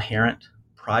as a coherent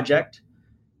project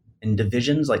in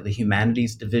divisions, like the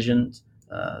humanities divisions,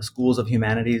 schools of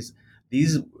humanities.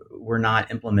 These were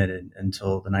not implemented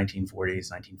until the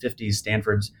 1940s, 1950s.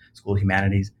 Stanford's School of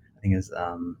Humanities, I think, is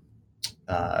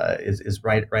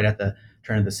right at the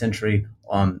turn of the century.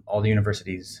 All the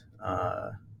universities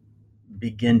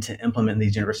begin to implement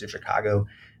these. University of Chicago,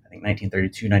 I think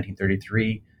 1932,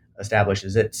 1933,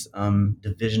 establishes its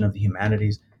division of the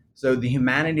humanities. So the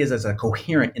humanities as a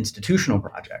coherent institutional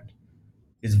project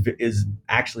is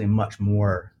actually much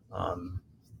more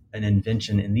an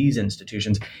invention in these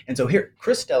institutions. And so here,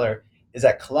 Christeler is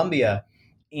at Columbia,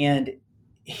 and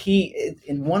he,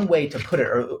 in one way to put it,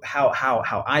 or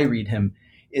how I read him,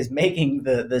 is making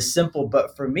the simple,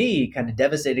 but for me, kind of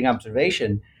devastating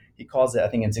observation. He calls it, I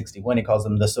think in 1961, he calls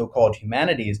them the so-called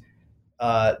humanities,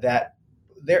 that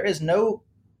there is no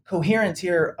coherence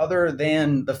here other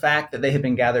than the fact that they have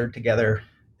been gathered together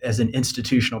as an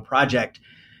institutional project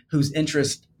whose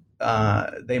interests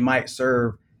they might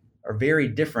serve are very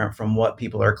different from what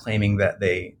people are claiming that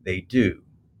they do.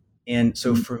 And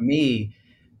so for me,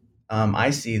 I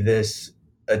see this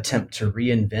attempt to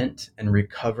reinvent and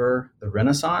recover the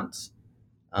Renaissance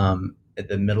at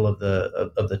the middle of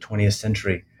the 20th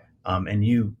century. And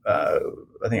you, I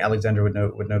think Alexandra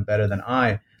would know better than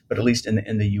I, but at least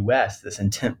in the U.S., this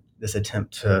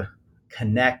attempt to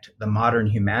connect the modern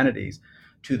humanities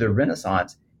to the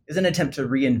Renaissance is an attempt to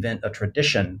reinvent a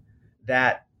tradition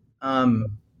that,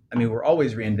 we're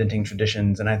always reinventing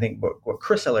traditions. And I think what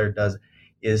Chris Heller does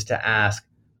is to ask,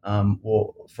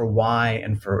 for why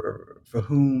and for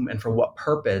whom and for what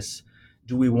purpose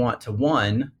do we want to,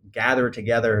 one, gather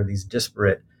together these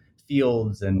disparate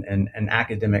fields and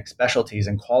academic specialties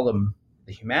and call them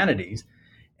the humanities?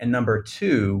 And number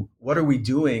two, what are we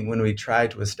doing when we try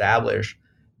to establish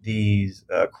these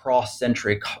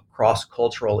cross-centric,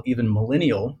 cross-cultural, even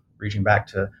millennial, reaching back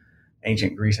to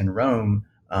ancient Greece and Rome,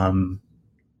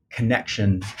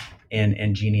 connections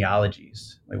and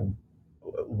genealogies? Like,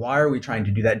 why are we trying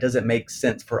to do that? Does it make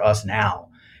sense for us now?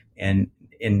 And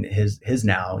in his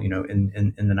now, in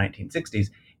the 1960s.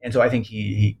 And so I think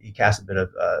he casts a bit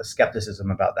of skepticism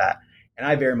about that. And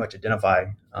I very much identify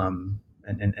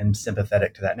and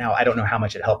sympathetic to that now. I don't know how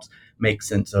much it helps make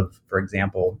sense of, for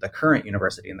example, the current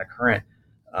university and the current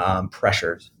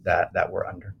pressures that we're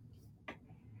under.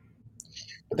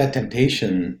 But that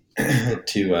temptation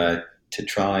to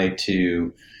try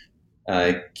to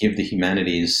give the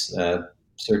humanities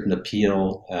certain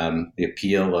appeal, the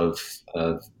appeal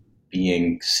of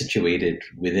being situated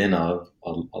within a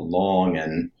long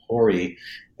and hoary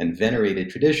and venerated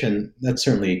tradition, that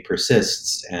certainly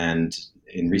persists. And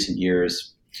in recent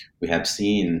years, we have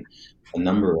seen a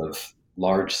number of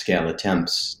large-scale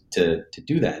attempts to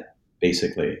do that,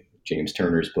 basically. James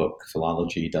Turner's book,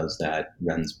 Philology, does that.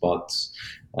 Renz Butt's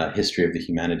History of the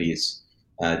Humanities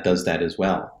does that as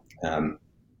well.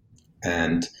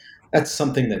 And that's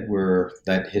something that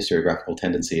historiographical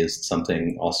tendency is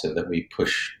something also that we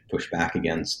push back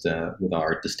against with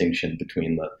our distinction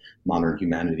between the modern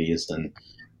humanities and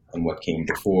what came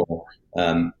before.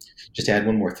 Just to add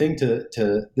one more thing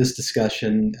to this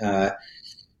discussion.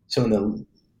 So in the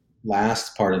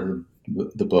last part of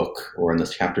the book, or in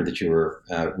this chapter that you were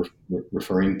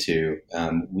referring to,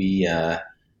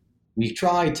 we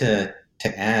try to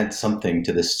add something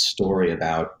to this story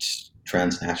about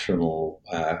transnational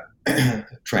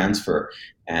transfer.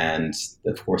 And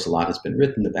of course, a lot has been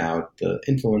written about the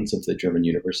influence of the German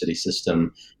university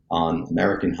system on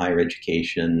American higher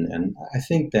education. And I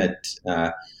think that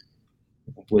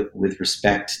with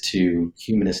respect to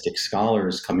humanistic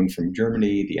scholars coming from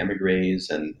Germany, the emigres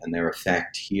and their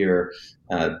effect here,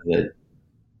 the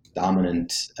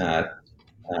dominant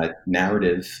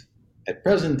narrative at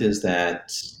present is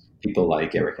that people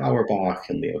like Erich Auerbach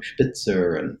and Leo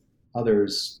Spitzer and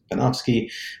others, Panofsky,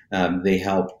 they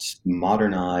helped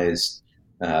modernize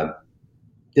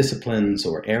disciplines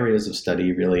or areas of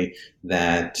study, really,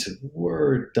 that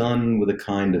were done with a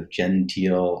kind of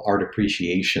genteel art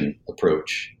appreciation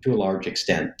approach to a large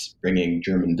extent, bringing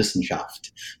German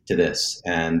Wissenschaft to this.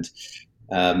 And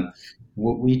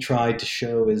what we tried to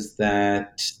show is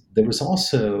that there was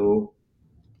also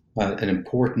an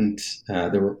important,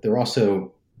 there were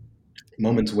also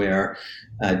moments where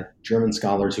German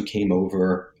scholars who came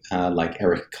over, like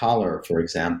Erich Kahler, for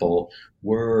example,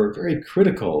 were very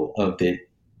critical of the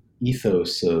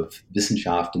ethos of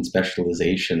Wissenschaft and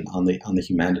specialization on the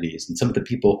humanities. And some of the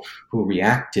people who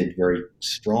reacted very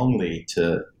strongly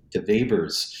to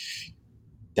Weber's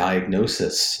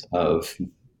diagnosis of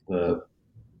the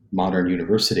modern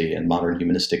university and modern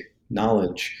humanistic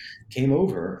knowledge came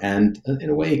over and, in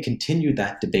a way, continued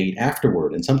that debate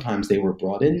afterward. And sometimes they were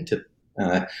brought into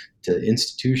to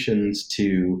institutions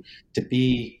to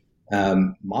be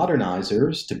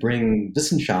modernizers, to bring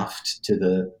Wissenschaft to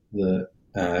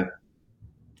the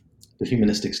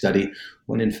humanistic study,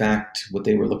 when in fact what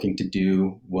they were looking to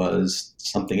do was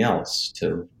something else,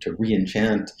 to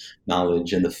re-enchant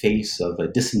knowledge in the face of a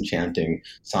disenchanting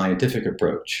scientific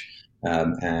approach.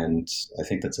 And I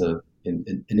think that's an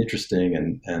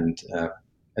interesting and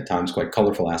at times quite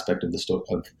colorful aspect of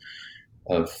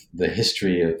of the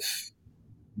history of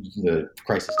the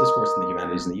crisis discourse in the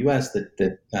humanities in the U.S.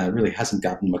 that really hasn't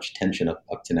gotten much attention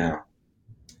up to now.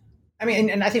 I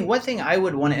mean, and I think one thing I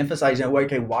would want to emphasize,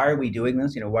 okay, why are we doing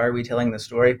this? Why are we telling this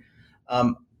story?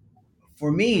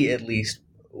 For me, at least,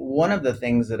 one of the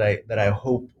things that I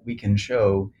hope we can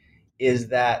show is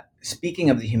that, speaking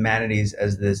of the humanities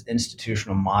as this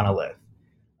institutional monolith,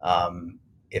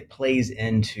 it plays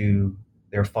into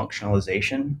their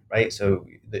functionalization, right? So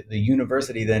the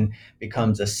university then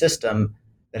becomes a system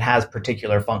that has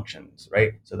particular functions,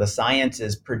 right? So the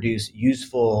sciences produce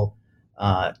useful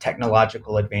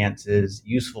technological advances,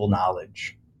 useful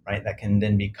knowledge. right? That can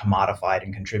then be commodified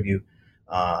and contribute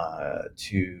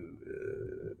to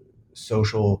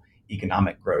social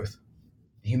economic growth.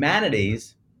 The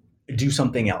humanities do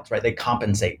something else, right? They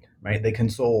compensate, right? They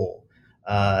console,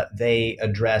 they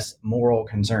address moral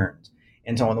concerns.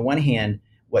 And so on the one hand,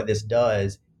 what this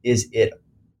does is it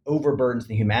overburdens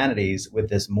the humanities with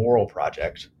this moral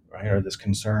project, right? Or this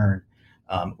concern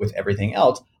with everything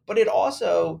else. But it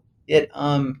also,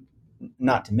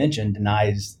 not to mention,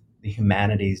 denies the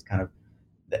humanities kind of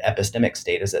the epistemic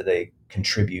status that they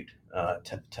contribute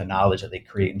to knowledge, that they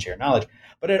create and share knowledge.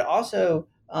 But it also,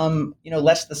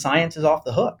 lets the sciences off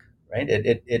the hook, right?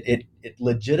 It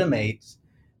legitimates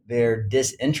their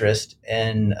disinterest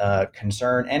and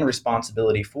concern and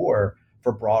responsibility for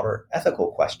broader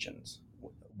ethical questions.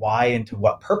 Why and to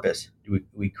what purpose do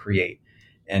we create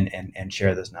and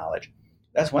share this knowledge?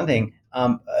 That's one thing.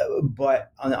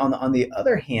 But on the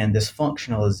other hand, this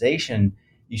functionalization,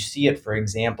 you see it, for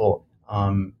example,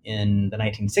 in the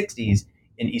 1960s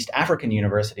in East African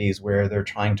universities, where they're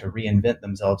trying to reinvent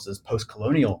themselves as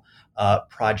post-colonial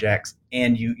projects,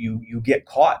 and you get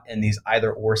caught in these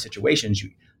either-or situations.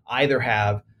 You either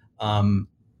have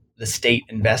the state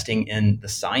investing in the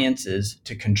sciences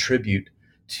to contribute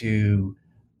to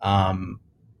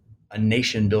a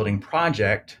nation-building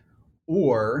project,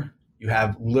 or you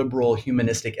have liberal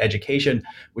humanistic education,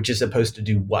 which is supposed to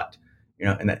do what?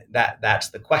 And that's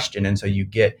the question. And so you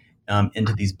get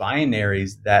into these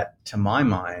binaries that, to my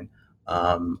mind,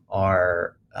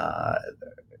 are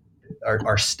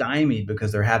stymied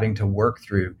because they're having to work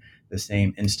through the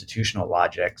same institutional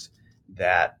logics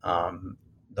that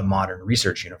the modern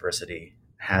research university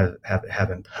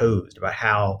have imposed about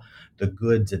how the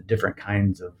goods of different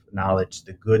kinds of knowledge,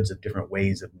 the goods of different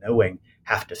ways of knowing,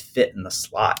 have to fit in the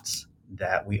slots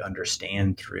that we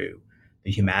understand through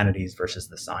the humanities versus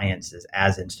the sciences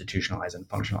as institutionalized and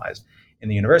functionalized in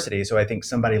the university. So I think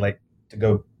somebody like, to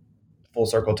go full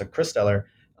circle to Chris Steller,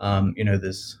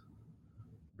 this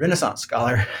Renaissance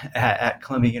scholar at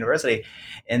Columbia University,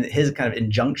 and his kind of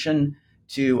injunction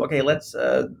to, okay, let's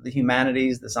the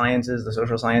humanities, the sciences, the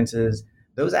social sciences,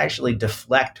 those actually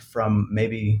deflect from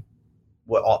maybe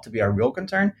what ought to be our real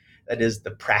concern, that is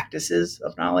the practices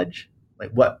of knowledge, like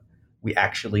what we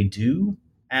actually do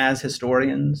as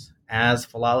historians, as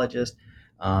philologists,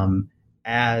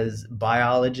 as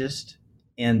biologists,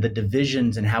 and the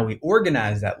divisions in how we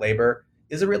organize that labor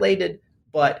is a related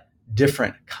but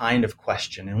different kind of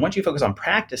question. And once you focus on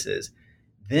practices,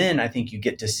 then I think you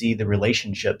get to see the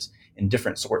relationships in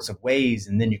different sorts of ways.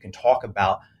 And then you can talk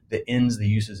about the ends, the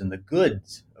uses, and the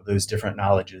goods of those different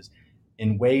knowledges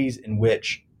in ways in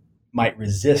which might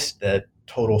resist the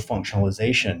total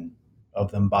functionalization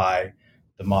of them by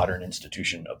the modern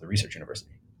institution of the research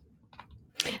university.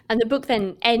 And the book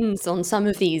then ends on some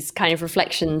of these kind of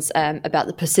reflections about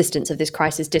the persistence of this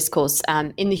crisis discourse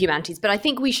in the humanities. But I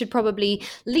think we should probably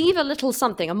leave a little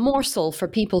something, a morsel for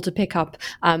people to pick up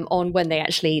on when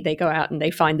they go out and they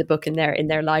find the book in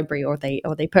their library or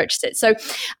they purchase it. So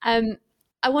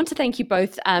I want to thank you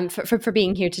both for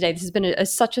being here today. This has been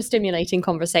such a stimulating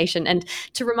conversation. And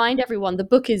to remind everyone, the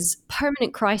book is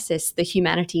Permanent Crisis, The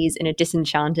Humanities in a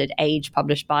Disenchanted Age,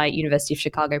 published by University of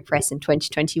Chicago Press in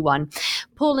 2021.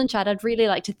 Paul and Chad, I'd really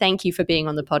like to thank you for being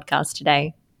on the podcast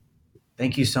today.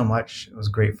 Thank you so much. It was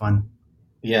great fun.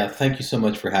 Yeah, thank you so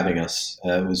much for having us.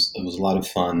 It was a lot of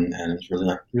fun, and it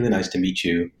was really nice to meet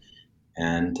you.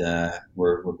 And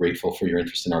we're grateful for your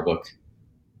interest in our book.